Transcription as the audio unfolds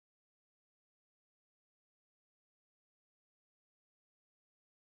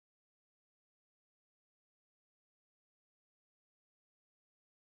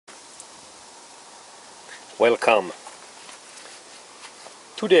Welcome.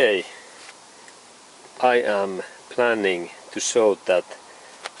 Today I am planning to show that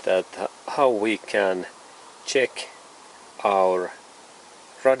how we can check our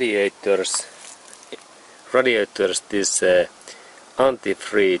radiators this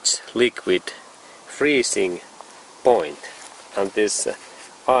antifreeze liquid freezing point and this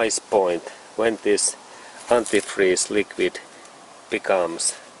ice point when this antifreeze liquid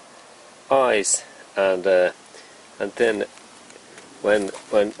becomes ice, and then when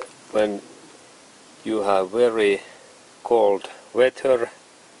you have very cold weather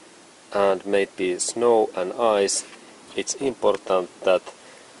and maybe snow and ice, it's important that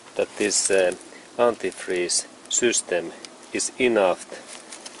this antifreeze system is enough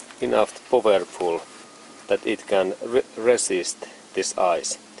powerful that it can resist this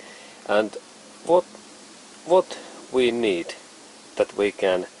ice. And what we need that we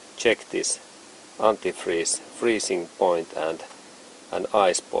can check this antifreeze freezing point and an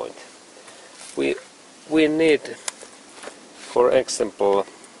ice point. We need, for example,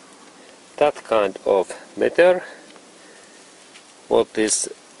 that kind of meter, what is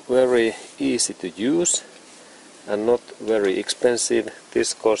very easy to use and not very expensive.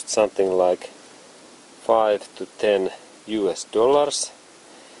 This costs something like $5 to $10 US,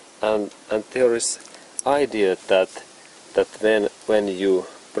 and there is idea that when you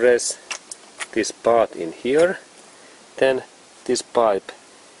press this part in here, then this pipe,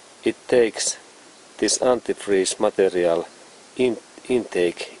 it takes this antifreeze material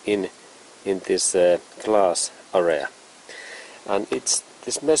intake in this glass area, and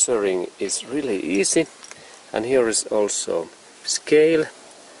this measuring is really easy. And here is also scale.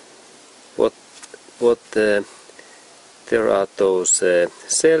 There are those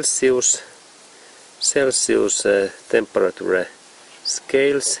Celsius temperature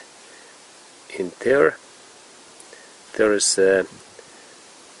scales in there. There is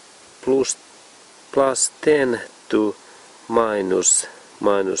plus 10 to minus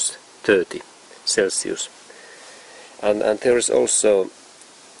 30 Celsius, and there is also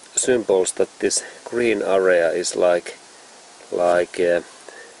symbols that this green area is like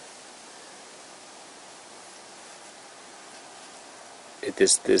it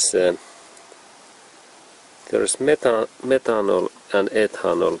is this there is methanol and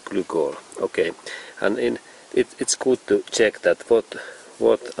ethanol glycol. Okay, and it's good to check that what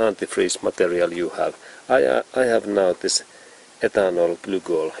antifreeze material you have. I have now this ethanol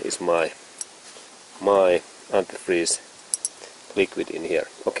glycol is my antifreeze liquid in here.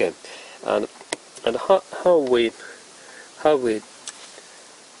 Okay, and how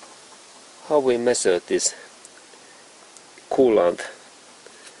we measure this coolant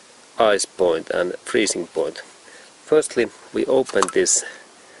ice point and freezing point. Firstly, we open this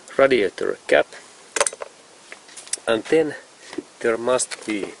radiator cap, and then there must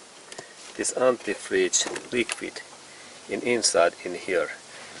be this antifreeze liquid inside in here,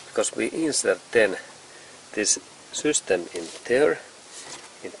 because we insert then this system in there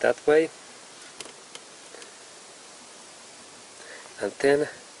in that way, and then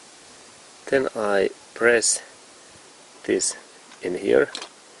I press this in here,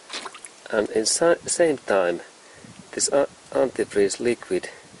 and in same time this antifreeze liquid,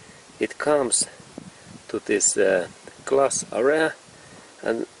 it comes to this glass area,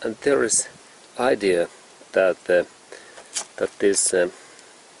 and there is idea that this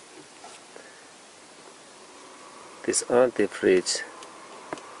antifreeze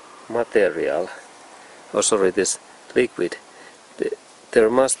material, this liquid, there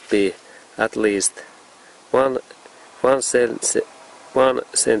must be at least one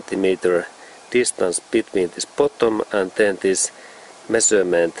centimeter distance between this bottom and then this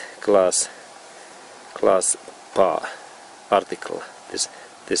measurement glass particle, this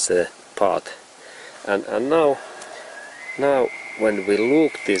part. And now when we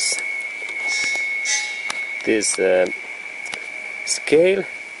look this scale,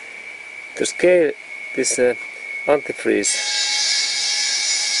 this antifreeze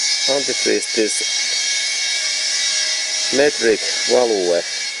this metric value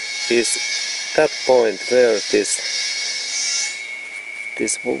is that point where this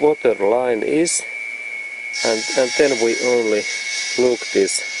water line is, and then we only look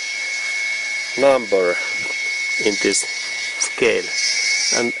this number in this scale,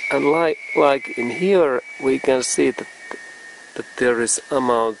 and like in here we can see that there is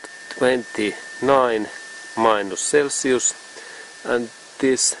amount 29 minus Celsius, and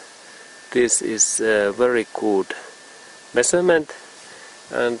this is a very good measurement,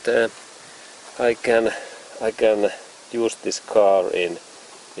 and I can use this car in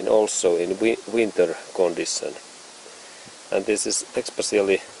also in winter condition. And this is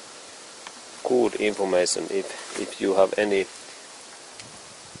especially good information if you have any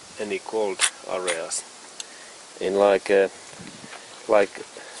cold areas in like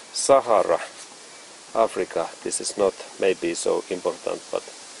Sahara, Africa. This is not maybe so important,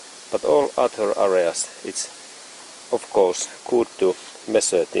 but all other areas it's of course good to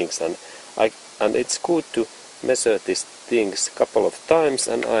measure things, and it's good to measure these things a couple of times,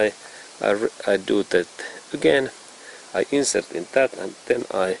 and I do that again. I insert in that, and then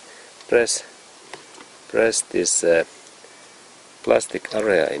I press this plastic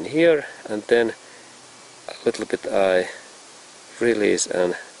area in here, and then a little bit I release,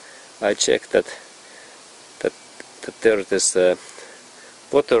 and I check that there is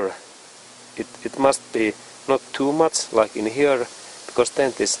water. It must be not too much like in here, because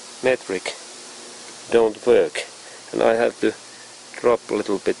then this metric don't work, and I have to drop a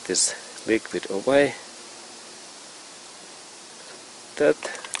little bit this liquid away. That,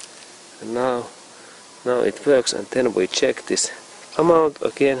 and now it works, and then we check this amount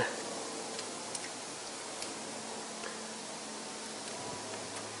again.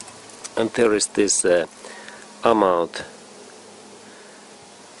 And there is this amount,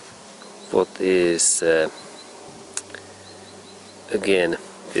 what is again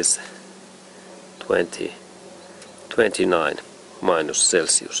this 29 minus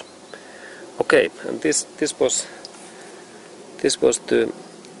Celsius. Okay, and this was the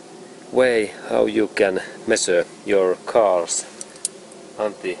way how you can measure your car's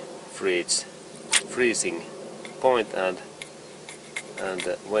freezing point and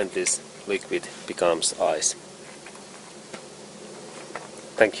when this liquid becomes ice.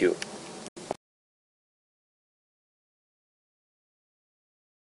 Thank you.